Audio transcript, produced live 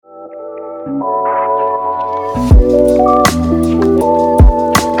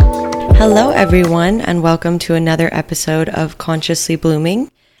Hello everyone, and welcome to another episode of Consciously Blooming.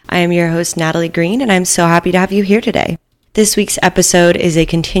 I am your host, Natalie Green, and I'm so happy to have you here today. This week's episode is a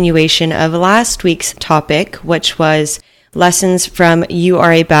continuation of last week's topic, which was Lessons from You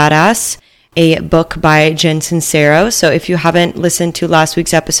Are a Badass, a book by Jen Sincero. So if you haven't listened to last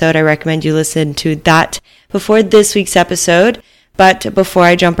week's episode, I recommend you listen to that before this week's episode. But before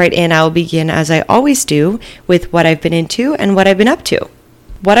I jump right in, I will begin, as I always do, with what I've been into and what I've been up to.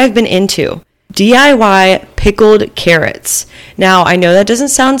 What I've been into: DIY pickled carrots. Now, I know that doesn't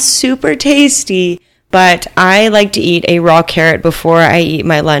sound super tasty, but I like to eat a raw carrot before I eat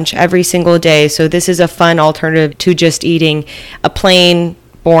my lunch every single day. So this is a fun alternative to just eating a plain,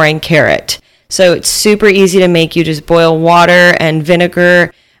 boring carrot. So it's super easy to make. You just boil water and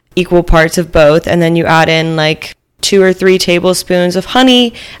vinegar, equal parts of both, and then you add in like 2 or 3 tablespoons of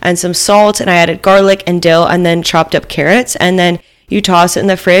honey and some salt, and I added garlic and dill and then chopped up carrots, and then you toss it in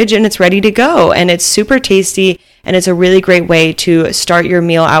the fridge and it's ready to go. And it's super tasty, and it's a really great way to start your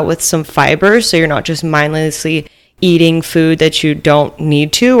meal out with some fiber, so you're not just mindlessly eating food that you don't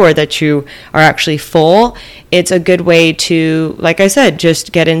need to or that you are actually full. It's a good way to, like I said,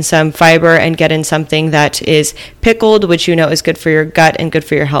 just get in some fiber and get in something that is pickled, which you know is good for your gut and good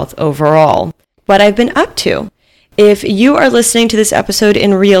for your health overall. What I've been up to. If you are listening to this episode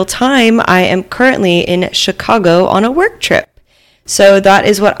in real time, I am currently in Chicago on a work trip. So that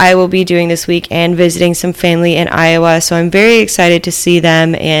is what I will be doing this week, and visiting some family in Iowa. So I'm very excited to see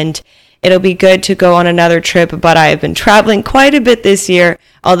them, and it'll be good to go on another trip. But I have been traveling quite a bit this year,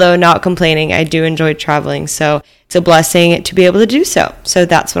 although not complaining. I do enjoy traveling, so it's a blessing to be able to do so. So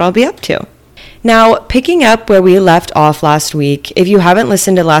that's what I'll be up to. Now, picking up where we left off last week, if you haven't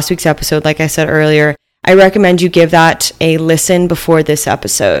listened to last week's episode, like I said earlier, I recommend you give that a listen before this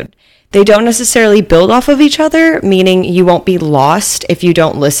episode. They don't necessarily build off of each other, meaning you won't be lost if you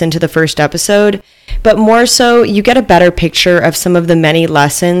don't listen to the first episode, but more so you get a better picture of some of the many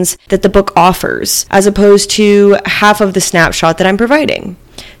lessons that the book offers, as opposed to half of the snapshot that I'm providing.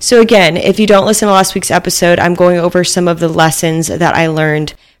 So again, if you don't listen to last week's episode, I'm going over some of the lessons that I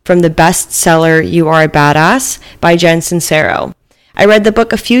learned from the bestseller You Are a Badass by Jen Sincero. I read the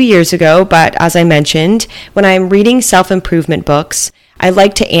book a few years ago, but as I mentioned, when I'm reading self-improvement books, I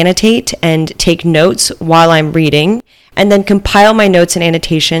like to annotate and take notes while I'm reading, and then compile my notes and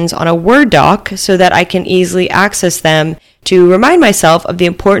annotations on a Word doc so that I can easily access them to remind myself of the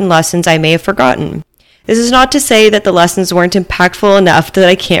important lessons I may have forgotten. This is not to say that the lessons weren't impactful enough that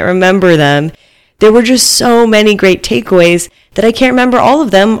I can't remember them. There were just so many great takeaways that I can't remember all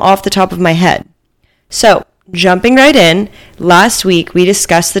of them off the top of my head. So, jumping right in, last week we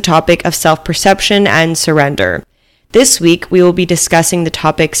discussed the topic of self-perception and surrender. This week we will be discussing the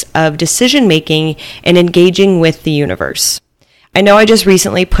topics of decision-making and engaging with the universe. I know I just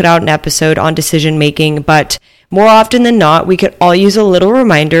recently put out an episode on decision-making, but more often than not, we could all use a little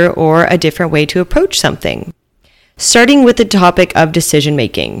reminder or a different way to approach something. Starting with the topic of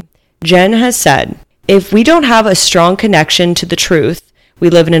decision-making, Jen has said, if we don't have a strong connection to the truth, we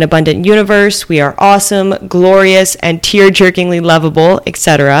live in an abundant universe, we are awesome, glorious, and tear-jerkingly lovable,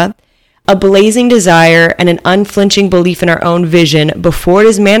 etc., a blazing desire and an unflinching belief in our own vision before it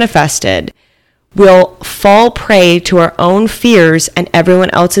is manifested, we'll fall prey to our own fears and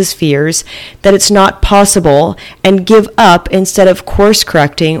everyone else's fears that it's not possible, and give up instead of course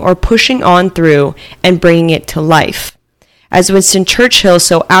correcting or pushing on through and bringing it to life. As Winston Churchill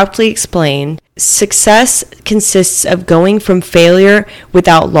so aptly explained, success consists of going from failure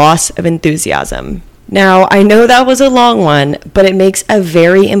without loss of enthusiasm. Now, I know that was a long one, but it makes a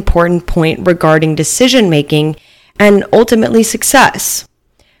very important point regarding decision-making and ultimately success.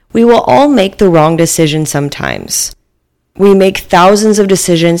 We will all make the wrong decision sometimes. We make thousands of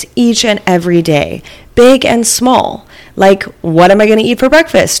decisions each and every day, big and small, like what am I going to eat for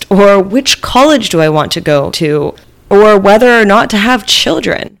breakfast, or which college do I want to go to, or whether or not to have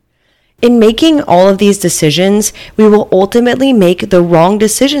children. In making all of these decisions, we will ultimately make the wrong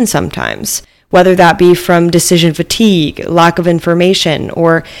decision sometimes, whether that be from decision fatigue, lack of information,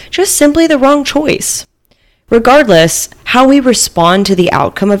 or just simply the wrong choice. Regardless, how we respond to the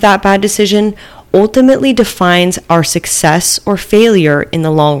outcome of that bad decision ultimately defines our success or failure in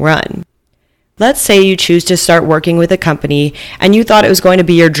the long run. Let's say you choose to start working with a company and you thought it was going to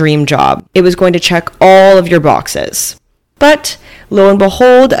be your dream job. It was going to check all of your boxes. But lo and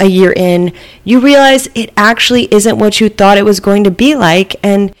behold, a year in, you realize it actually isn't what you thought it was going to be like,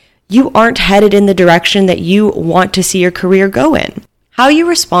 and you aren't headed in the direction that you want to see your career go in. How you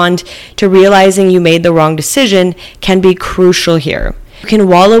respond to realizing you made the wrong decision can be crucial here. You can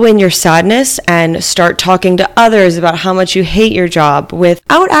wallow in your sadness and start talking to others about how much you hate your job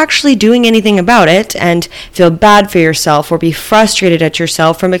without actually doing anything about it, and feel bad for yourself or be frustrated at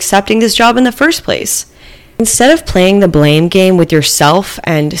yourself from accepting this job in the first place. Instead of playing the blame game with yourself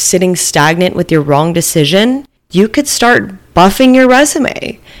and sitting stagnant with your wrong decision, you could start buffing your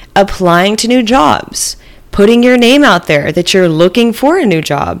resume, applying to new jobs, putting your name out there that you're looking for a new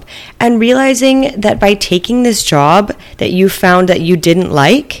job, and realizing that by taking this job that you found that you didn't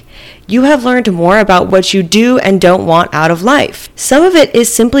like, you have learned more about what you do and don't want out of life. Some of it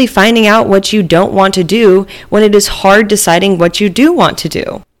is simply finding out what you don't want to do when it is hard deciding what you do want to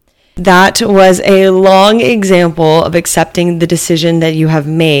do. That was a long example of accepting the decision that you have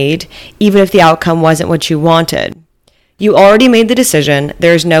made, even if the outcome wasn't what you wanted. You already made the decision,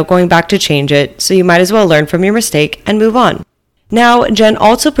 there's no going back to change it, so you might as well learn from your mistake and move on. Now, Jen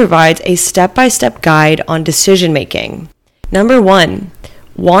also provides a step-by-step guide on decision making. Number 1,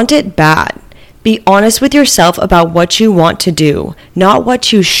 want it bad. Be honest with yourself about what you want to do, not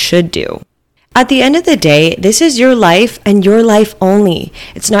what you should do. At the end of the day, this is your life and your life only.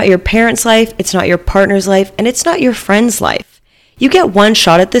 It's not your parents' life, it's not your partner's life, and it's not your friend's life. You get one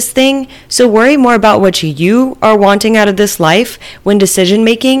shot at this thing, so worry more about what you are wanting out of this life when decision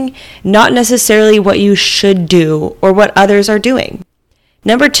making, not necessarily what you should do or what others are doing.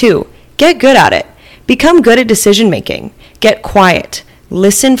 Number 2, get good at it. Become good at decision making. Get quiet.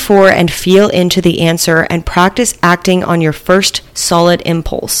 Listen for and feel into the answer and practice acting on your first solid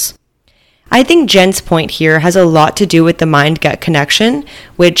impulse. I think Jen's point here has a lot to do with the mind-gut connection,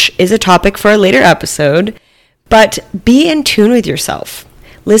 which is a topic for a later episode. But be in tune with yourself.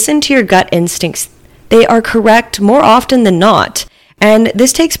 Listen to your gut instincts. They are correct more often than not, and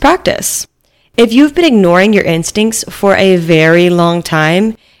this takes practice. If you've been ignoring your instincts for a very long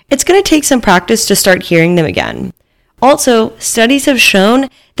time, it's going to take some practice to start hearing them again. Also, studies have shown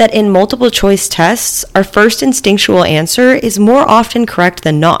that in multiple choice tests, our first instinctual answer is more often correct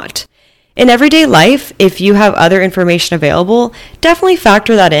than not. In everyday life, if you have other information available, definitely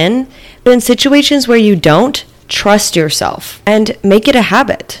factor that in, but in situations where you don't, trust yourself and make it a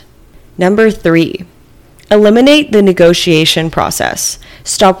habit. Number 3, eliminate the negotiation process.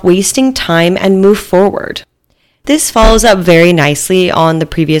 Stop wasting time and move forward. This follows up very nicely on the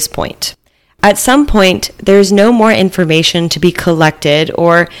previous point. At some point, there's no more information to be collected,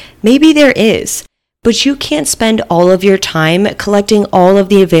 or maybe there is, but you can't spend all of your time collecting all of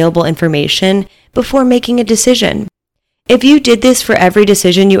the available information before making a decision. If you did this for every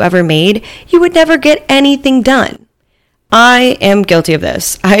decision you ever made, you would never get anything done. I am guilty of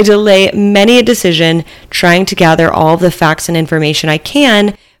this. I delay many a decision trying to gather all of the facts and information I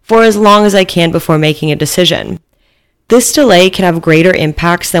can for as long as I can before making a decision. This delay can have greater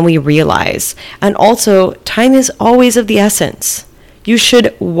impacts than we realize, and also time is always of the essence. You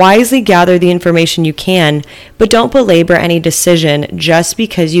should wisely gather the information you can, but don't belabor any decision just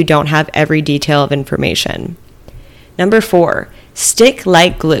because you don't have every detail of information. Number 4, stick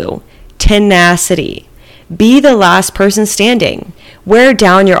like glue. Tenacity. Be the last person standing. Wear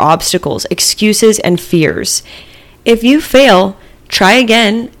down your obstacles, excuses, and fears. If you fail, try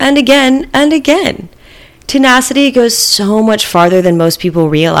again and again and again. Tenacity goes so much farther than most people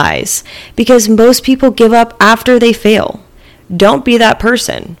realize, because most people give up after they fail. Don't be that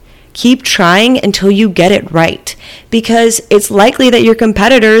person. Keep trying until you get it right, because it's likely that your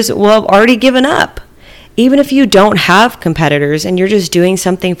competitors will have already given up. Even if you don't have competitors and you're just doing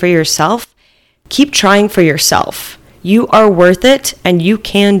something for yourself, keep trying for yourself. You are worth it and you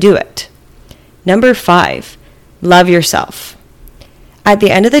can do it. Number 5, love yourself. At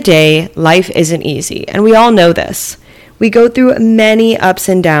the end of the day, life isn't easy, and we all know this. We go through many ups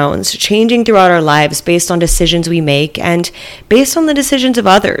and downs, changing throughout our lives based on decisions we make and based on the decisions of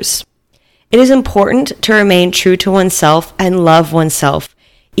others. It is important to remain true to oneself and love oneself,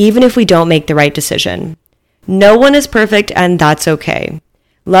 even if we don't make the right decision. No one is perfect, and that's okay.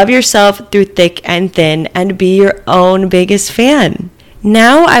 Love yourself through thick and thin and be your own biggest fan.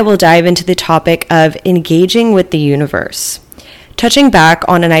 Now I will dive into the topic of engaging with the universe. Touching back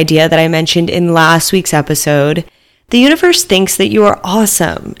on an idea that I mentioned in last week's episode, the universe thinks that you are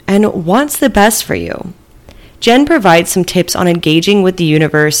awesome and wants the best for you. Jen provides some tips on engaging with the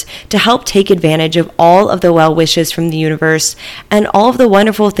universe to help take advantage of all of the well wishes from the universe and all of the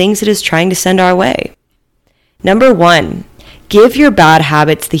wonderful things it is trying to send our way. Number 1, give your bad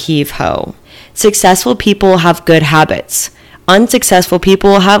habits the heave-ho. Successful people have good habits. Unsuccessful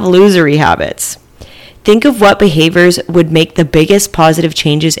people have losery habits. Think of what behaviors would make the biggest positive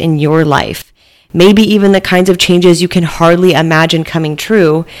changes in your life, maybe even the kinds of changes you can hardly imagine coming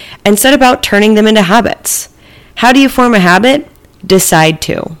true, and set about turning them into habits. How do you form a habit? decide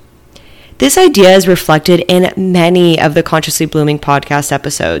to. This idea is reflected in many of the Consciously Blooming podcast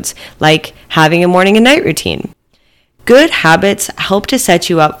episodes, like having a morning and night routine. Good habits help to set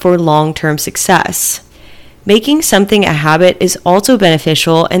you up for long-term success. Making something a habit is also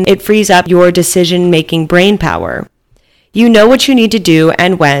beneficial, and it frees up your decision-making brain power. You know what you need to do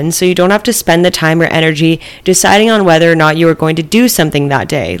and when, so you don't have to spend the time or energy deciding on whether or not you are going to do something that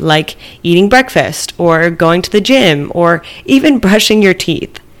day, like eating breakfast, or going to the gym, or even brushing your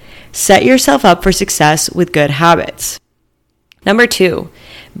teeth. Set yourself up for success with good habits. Number 2,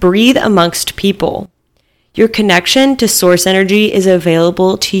 breathe amongst people. Your connection to source energy is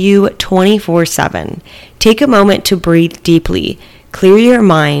available to you 24/7. Take a moment to breathe deeply, clear your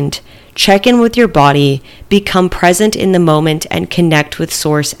mind, check in with your body, become present in the moment, and connect with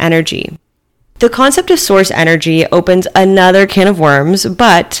source energy. The concept of source energy opens another can of worms,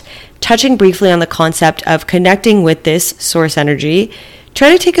 but touching briefly on the concept of connecting with this source energy, try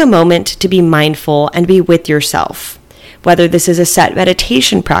to take a moment to be mindful and be with yourself. Whether this is a set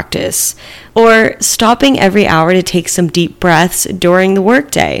meditation practice or stopping every hour to take some deep breaths during the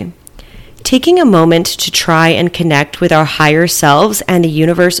workday. Taking a moment to try and connect with our higher selves and the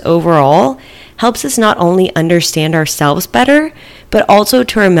universe overall helps us not only understand ourselves better, but also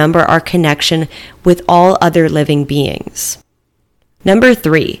to remember our connection with all other living beings. Number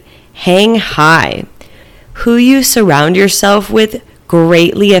 3, hang high. Who you surround yourself with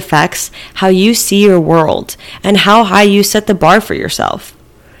greatly affects how you see your world and how high you set the bar for yourself.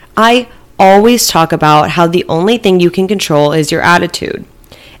 I always talk about how the only thing you can control is your attitude.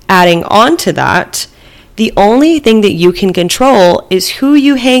 Adding on to that, the only thing that you can control is who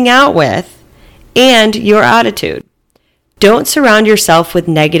you hang out with and your attitude. Don't surround yourself with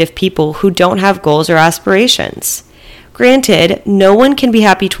negative people who don't have goals or aspirations. Granted, no one can be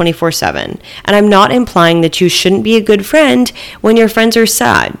happy 24/7, and I'm not implying that you shouldn't be a good friend when your friends are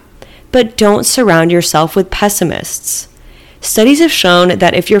sad, but don't surround yourself with pessimists. Studies have shown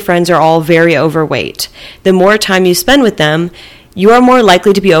that if your friends are all very overweight, the more time you spend with them, you are more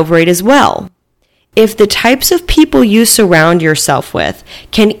likely to be overweight as well. If the types of people you surround yourself with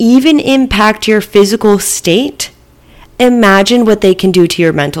can even impact your physical state, imagine what they can do to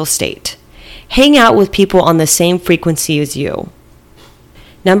your mental state. Hang out with people on the same frequency as you.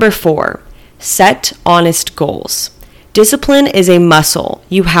 Number 4, set honest goals. Discipline is a muscle.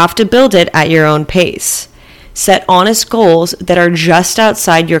 You have to build it at your own pace. Set honest goals that are just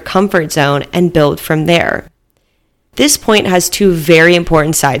outside your comfort zone and build from there. This point has 2 very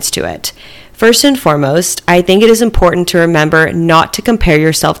important sides to it. First and foremost, I think it is important to remember not to compare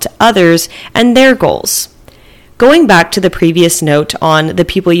yourself to others and their goals. Going back to the previous note on the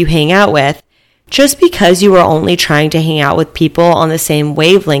people you hang out with, just because you are only trying to hang out with people on the same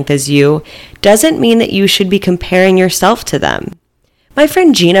wavelength as you doesn't mean that you should be comparing yourself to them. My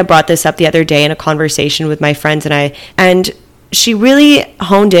friend Gina brought this up the other day in a conversation with my friends and I, and she really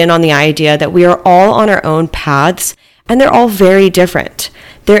honed in on the idea that we are all on our own paths and they're all very different.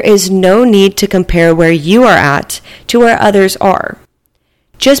 There is no need to compare where you are at to where others are.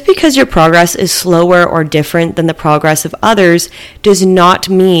 Just because your progress is slower or different than the progress of others does not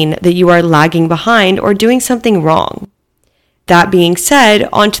mean that you are lagging behind or doing something wrong. That being said,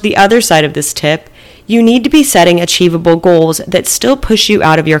 onto the other side of this tip, you need to be setting achievable goals that still push you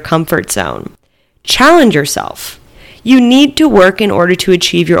out of your comfort zone. Challenge yourself. You need to work in order to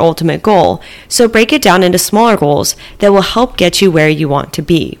achieve your ultimate goal, so break it down into smaller goals that will help get you where you want to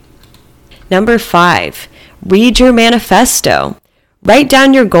be. Number 5, read your manifesto. Write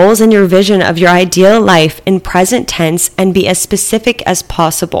down your goals and your vision of your ideal life in present tense and be as specific as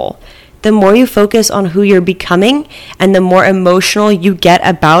possible. The more you focus on who you're becoming and the more emotional you get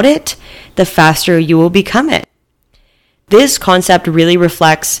about it, the faster you will become it. This concept really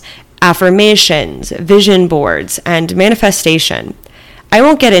reflects affirmations, vision boards, and manifestation. I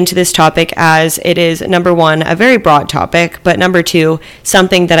won't get into this topic as it is, number 1, a very broad topic, but number 2,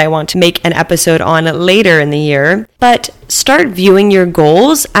 something that I want to make an episode on later in the year. But start viewing your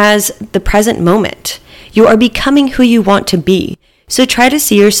goals as the present moment. You are becoming who you want to be, so try to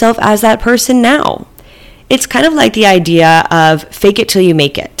see yourself as that person now. It's kind of like the idea of fake it till you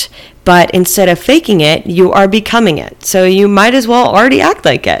make it, but instead of faking it, you are becoming it, so you might as well already act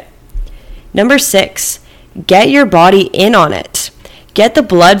like it. Number 6, get your body in on it. Get the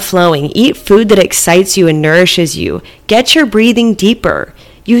blood flowing. Eat food that excites you and nourishes you. Get your breathing deeper.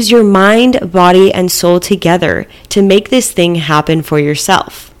 Use your mind, body, and soul together to make this thing happen for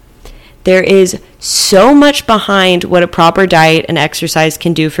yourself. There is so much behind what a proper diet and exercise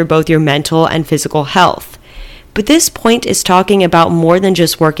can do for both your mental and physical health. But this point is talking about more than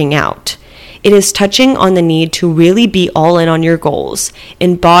just working out. It is touching on the need to really be all in on your goals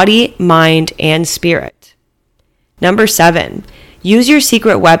in body, mind, and spirit. Number 7, use your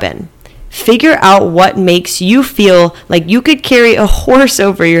secret weapon. Figure out what makes you feel like you could carry a horse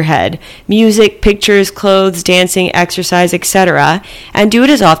over your head. Music, pictures, clothes, dancing, exercise, etc. And do it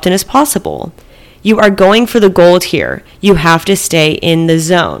as often as possible. You are going for the gold here. You have to stay in the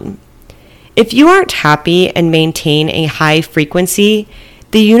zone. If you aren't happy and maintain a high frequency,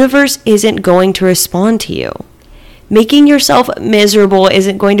 the universe isn't going to respond to you. Making yourself miserable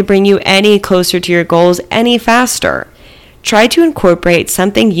isn't going to bring you any closer to your goals any faster. Try to incorporate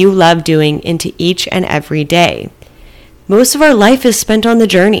something you love doing into each and every day. Most of our life is spent on the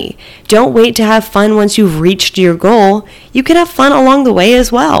journey. Don't wait to have fun once you've reached your goal. You can have fun along the way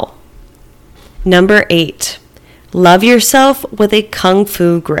as well. Number 8, love yourself with a kung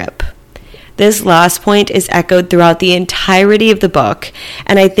fu grip. This last point is echoed throughout the entirety of the book,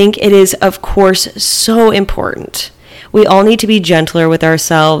 and I think it is, of course, so important. We all need to be gentler with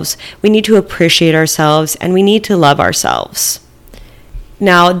ourselves, we need to appreciate ourselves, and we need to love ourselves.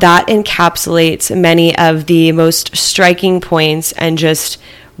 Now, that encapsulates many of the most striking points and just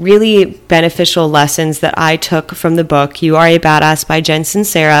really beneficial lessons that I took from the book, You Are a Badass by Jen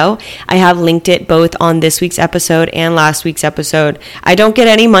Sincero. I have linked it both on this week's episode and last week's episode. I don't get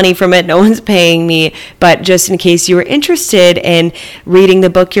any money from it. No one's paying me. But just in case you were interested in reading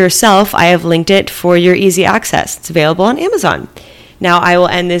the book yourself, I have linked it for your easy access. It's available on Amazon. Now, I will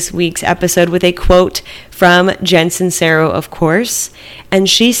end this week's episode with a quote from Jen Sincero, of course. And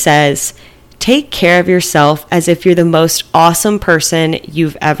she says, "Take care of yourself as if you're the most awesome person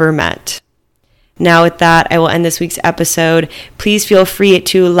you've ever met." Now with that, I will end this week's episode. Please feel free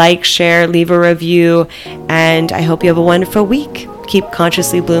to like, share, leave a review, and I hope you have a wonderful week. Keep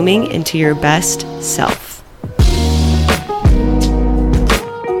consciously blooming into your best self.